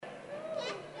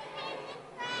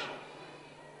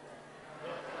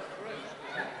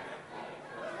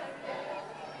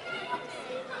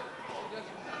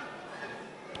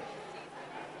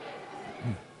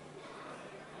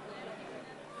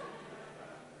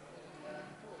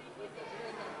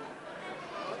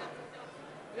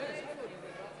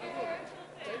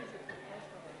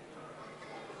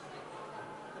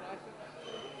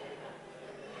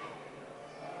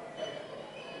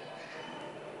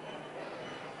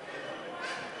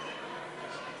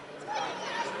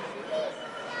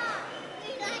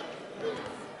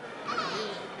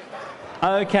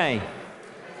Okay.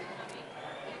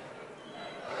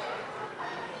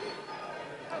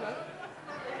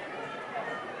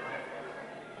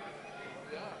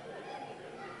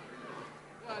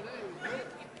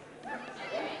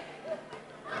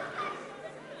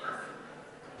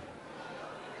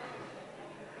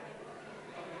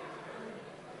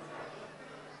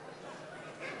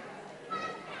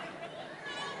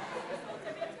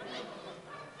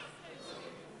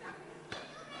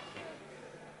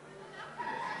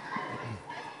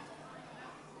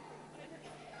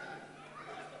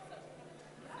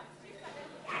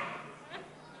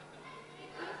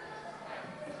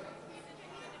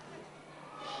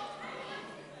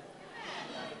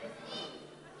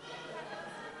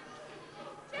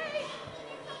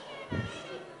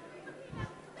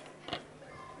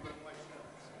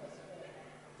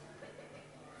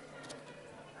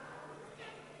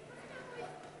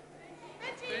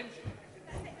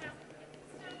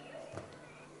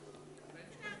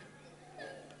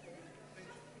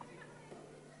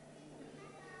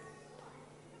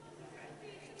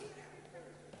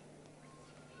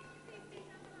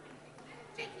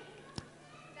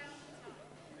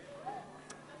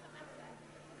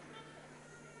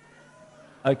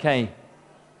 Okay.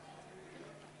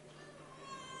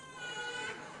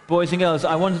 Boys and girls,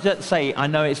 I wanted to say, I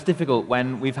know it's difficult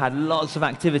when we've had lots of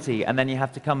activity and then you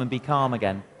have to come and be calm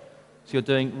again. So you're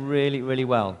doing really, really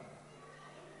well.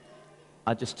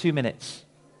 Just 2 minutes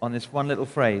on this one little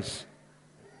phrase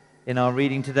in our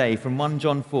reading today from 1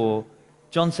 John 4.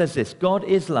 John says this: God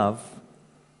is love.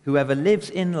 Whoever lives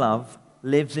in love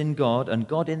lives in God and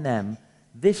God in them.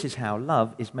 This is how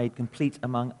love is made complete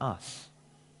among us.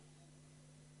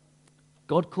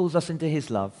 God calls us into his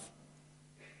love,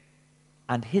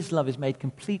 and his love is made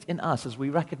complete in us as we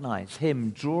recognize him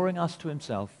drawing us to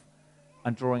himself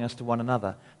and drawing us to one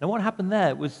another. Now, what happened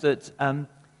there was that on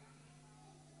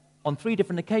 3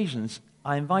 different occasions,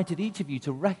 I invited each of you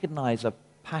to recognize a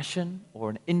passion or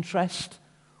an interest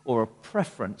or a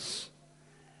preference.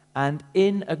 And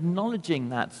in acknowledging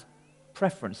that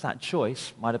preference, that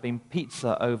choice, might have been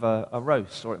pizza over a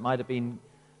roast, or it might have been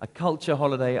a culture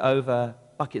holiday over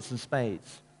buckets and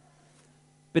spades.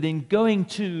 But in going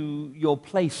to your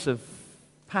place of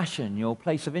passion, your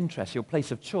place of interest, your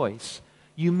place of choice,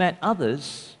 you met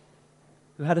others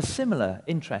who had a similar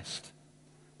interest,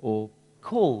 or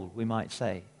call, we might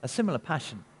say, a similar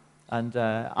passion. And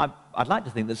I'd like to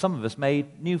think that some of us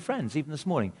made new friends, even this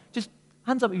morning. Just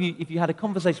hands up if you had a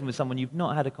conversation with someone you've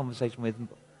not had a conversation with.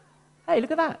 Hey,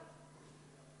 look at that.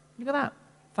 Look at that.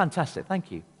 Fantastic,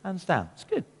 thank you. Hands down. It's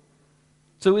good.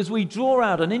 So as we draw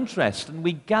out an interest and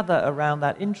we gather around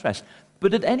that interest,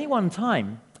 but at any one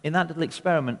time in that little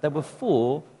experiment, there were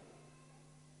 4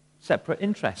 separate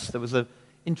interests. There was an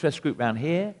interest group round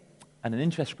here, and an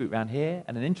interest group round here,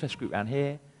 and an interest group round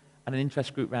here, and an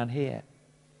interest group round here.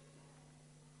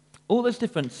 All those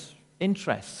different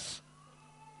interests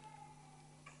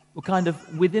were kind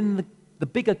of within the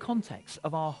bigger context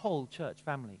of our whole church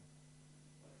family.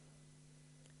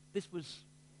 This was...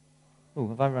 Oh,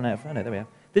 have I run out of... Oh, no, there we are.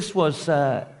 This was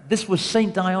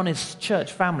St. Dionis'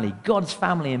 church family, God's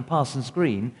family in Parsons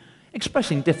Green,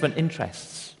 expressing different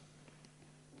interests.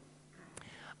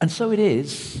 And so it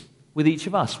is with each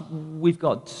of us. We've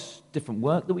got different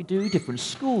work that we do, different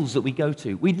schools that we go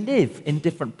to. We live in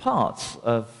different parts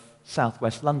of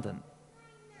southwest London.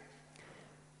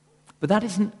 But that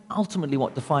isn't ultimately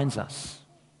what defines us.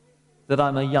 That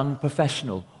I'm a young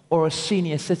professional or a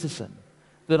senior citizen.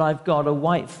 That I've got a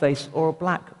white face or a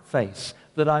black face.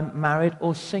 That I'm married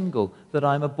or single. That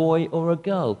I'm a boy or a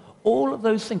girl. All of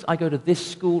those things. I go to this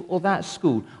school or that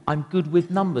school. I'm good with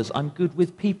numbers. I'm good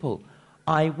with people.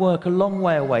 I work a long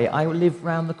way away. I live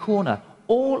round the corner.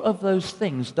 All of those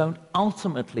things don't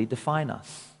ultimately define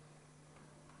us.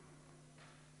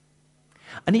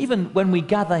 And even when we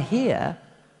gather here,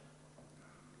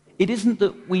 it isn't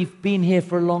that we've been here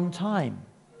for a long time,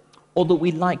 or that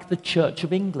we like the Church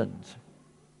of England,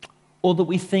 or that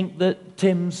we think that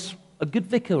Tim's a good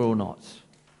vicar or not.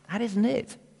 That isn't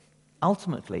it.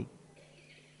 Ultimately,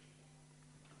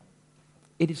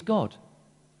 it is God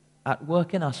at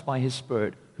work in us by his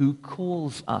Spirit who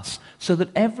calls us, so that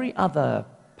every other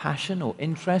passion or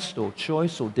interest or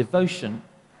choice or devotion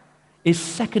is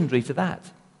secondary to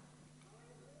that.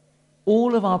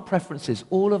 All of our preferences,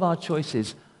 all of our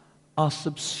choices are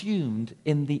subsumed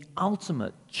in the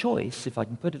ultimate choice, if I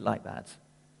can put it like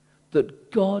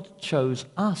that God chose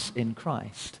us in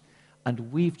Christ,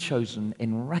 and we've chosen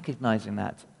in recognizing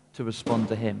that to respond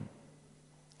to him.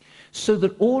 So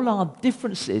that all our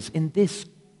differences in this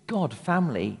God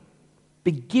family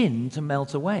begin to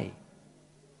melt away.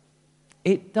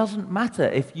 It doesn't matter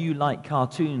if you like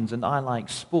cartoons and I like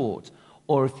sport,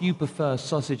 or if you prefer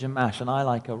sausage and mash and I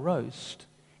like a roast.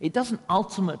 It doesn't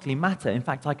ultimately matter. In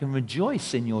fact, I can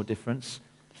rejoice in your difference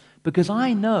because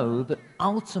I know that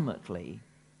ultimately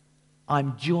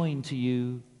I'm joined to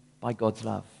you by God's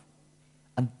love.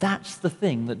 And that's the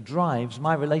thing that drives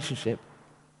my relationship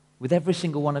with every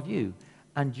single one of you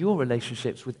and your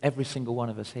relationships with every single one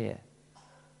of us here.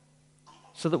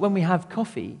 So that when we have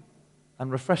coffee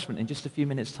and refreshment in just a few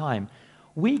minutes' time,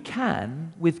 we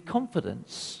can, with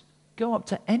confidence, go up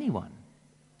to anyone.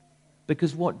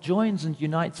 Because what joins and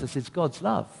unites us is God's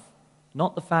love,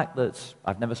 not the fact that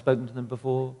I've never spoken to them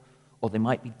before, or they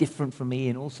might be different from me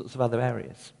in all sorts of other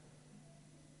areas.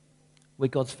 We're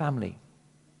God's family,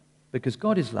 because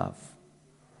God is love.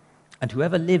 And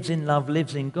whoever lives in love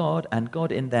lives in God, and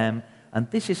God in them, and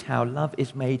this is how love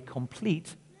is made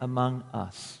complete among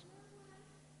us.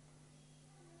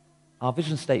 Our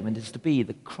vision statement is to be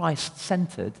the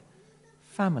Christ-centered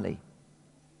family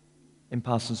in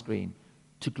Parsons Green,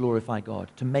 to glorify God,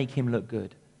 to make him look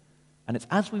good. And it's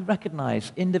as we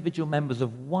recognize individual members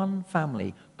of one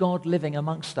family, God living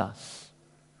amongst us,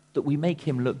 that we make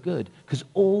him look good. Because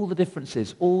all the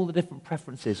differences, all the different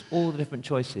preferences, all the different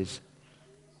choices,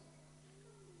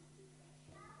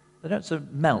 they don't sort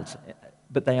of melt,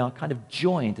 but they are kind of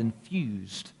joined and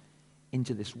fused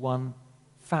into this one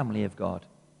family of God.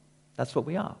 That's what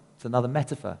we are. It's another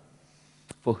metaphor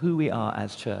for who we are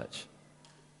as church.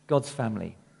 God's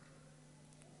family,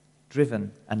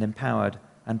 driven and empowered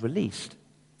and released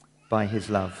by his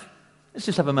love. Let's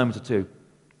just have a moment or two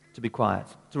to be quiet,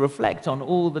 to reflect on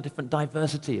all the different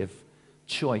diversity of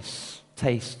choice,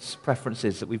 tastes,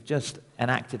 preferences that we've just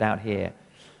enacted out here.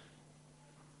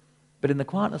 But in the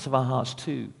quietness of our hearts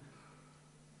too,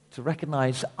 to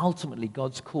recognize ultimately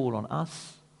God's call on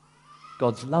us,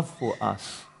 God's love for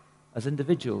us as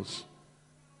individuals,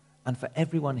 and for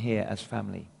everyone here as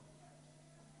family.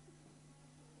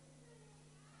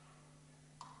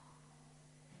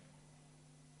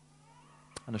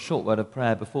 And a short word of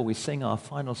prayer before we sing our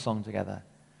final song together.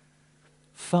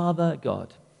 Father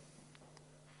God,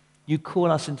 you call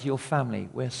us into your family.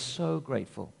 We're so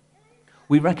grateful.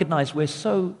 We recognize we're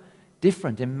so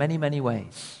different in many, many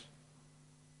ways.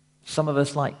 Some of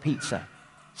us like pizza.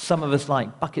 Some of us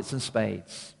like buckets and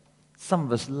spades. Some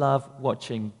of us love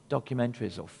watching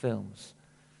documentaries or films.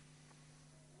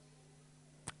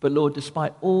 But Lord,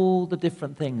 despite all the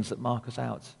different things that mark us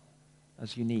out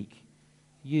as unique,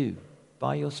 you,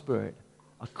 by your Spirit,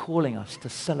 are calling us to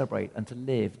celebrate and to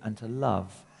live and to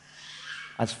love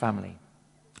as family.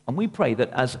 And we pray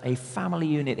that as a family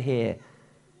unit here,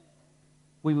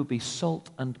 we would be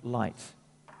salt and light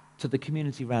to the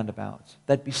community roundabout.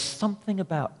 There'd be something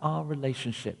about our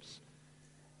relationships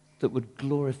that would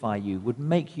glorify you, would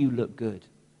make you look good.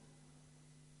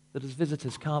 That as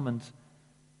visitors come and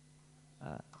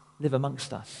live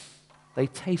amongst us, they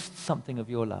taste something of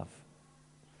your love.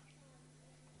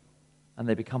 And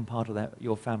they become part of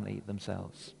your family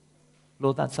themselves.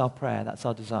 Lord, that's our prayer, that's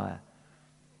our desire.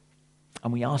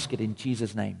 And we ask it in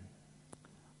Jesus' name.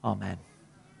 Amen.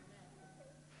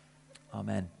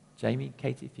 Amen. Jamie,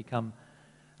 Katie, if you come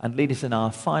and lead us in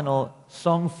our final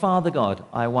song, Father God,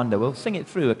 I Wonder. We'll sing it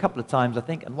through a couple of times, I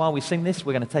think, and while we sing this,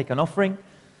 we're going to take an offering.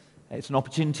 It's an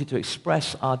opportunity to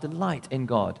express our delight in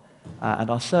God and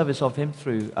our service of him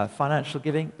through financial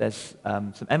giving. There's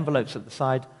some envelopes at the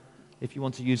side if you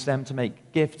want to use them to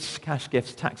make gifts, cash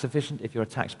gifts, tax efficient if you're a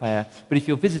taxpayer. But if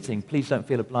you're visiting, please don't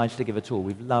feel obliged to give at all.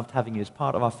 We've loved having you as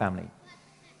part of our family.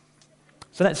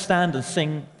 So let's stand and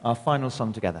sing our final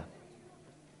song together.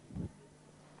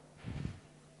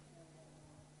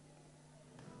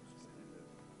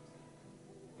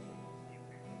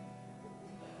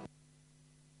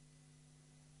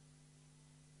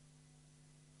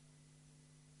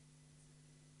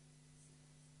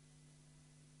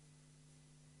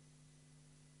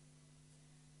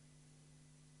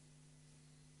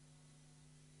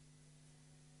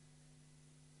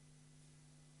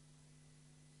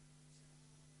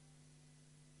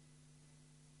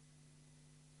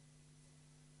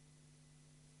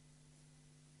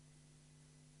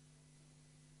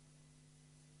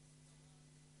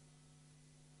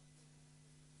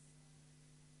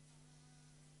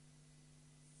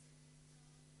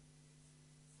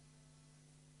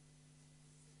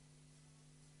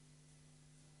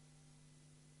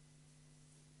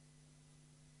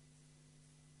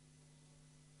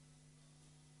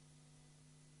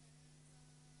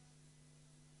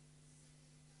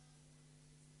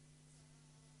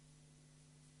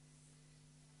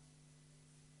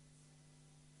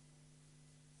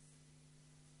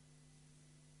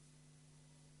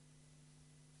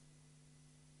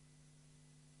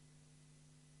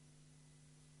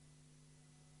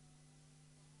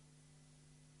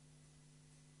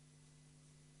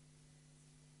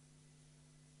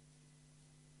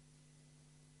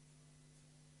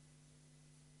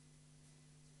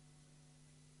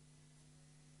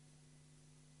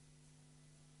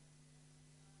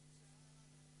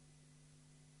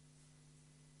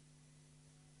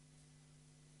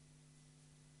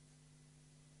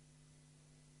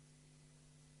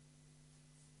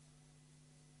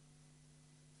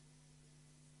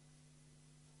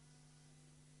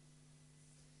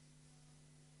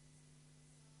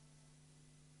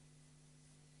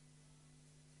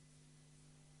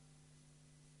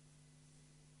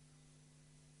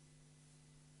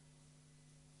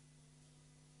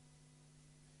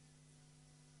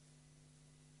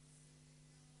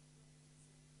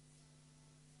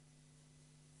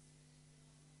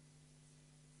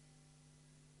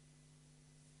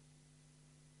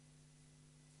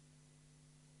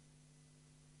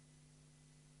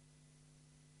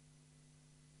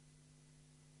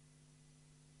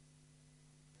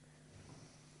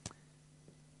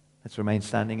 Let's remain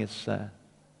standing as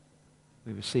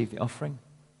we receive the offering.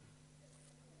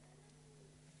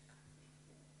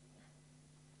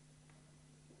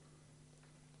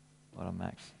 Well done,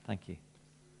 Max. Thank you.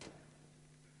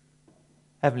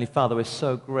 Heavenly Father, we're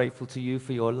so grateful to you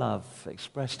for your love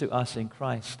expressed to us in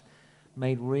Christ,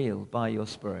 made real by your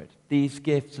Spirit. These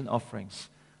gifts and offerings,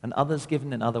 and others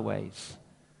given in other ways,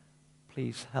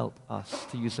 please help us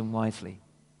to use them wisely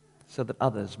so that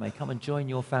others may come and join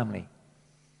your family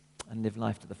and live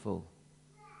life to the full.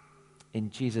 In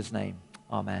Jesus' name,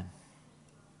 amen.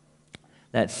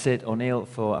 Let's sit or kneel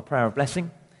for a prayer of blessing.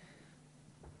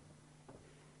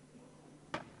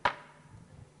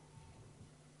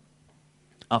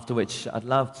 After which, I'd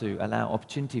love to allow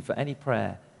opportunity for any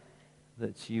prayer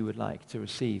that you would like to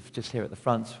receive just here at the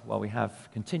front while we have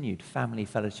continued family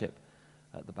fellowship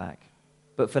at the back.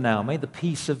 But for now, may the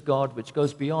peace of God, which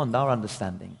goes beyond our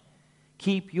understanding,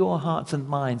 keep your hearts and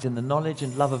minds in the knowledge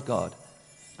and love of God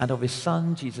and of his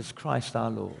Son, Jesus Christ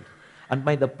our Lord. And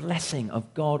may the blessing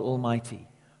of God Almighty,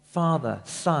 Father,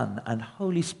 Son, and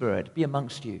Holy Spirit be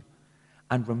amongst you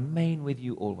and remain with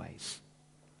you always.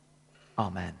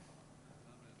 Amen.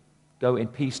 Go in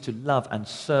peace to love and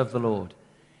serve the Lord.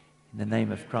 In the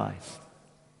name of Christ.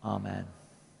 Amen.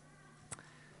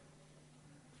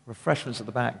 Refreshments at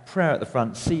the back, prayer at the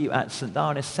front. See you at St.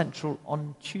 Darnus Central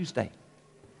on Tuesday.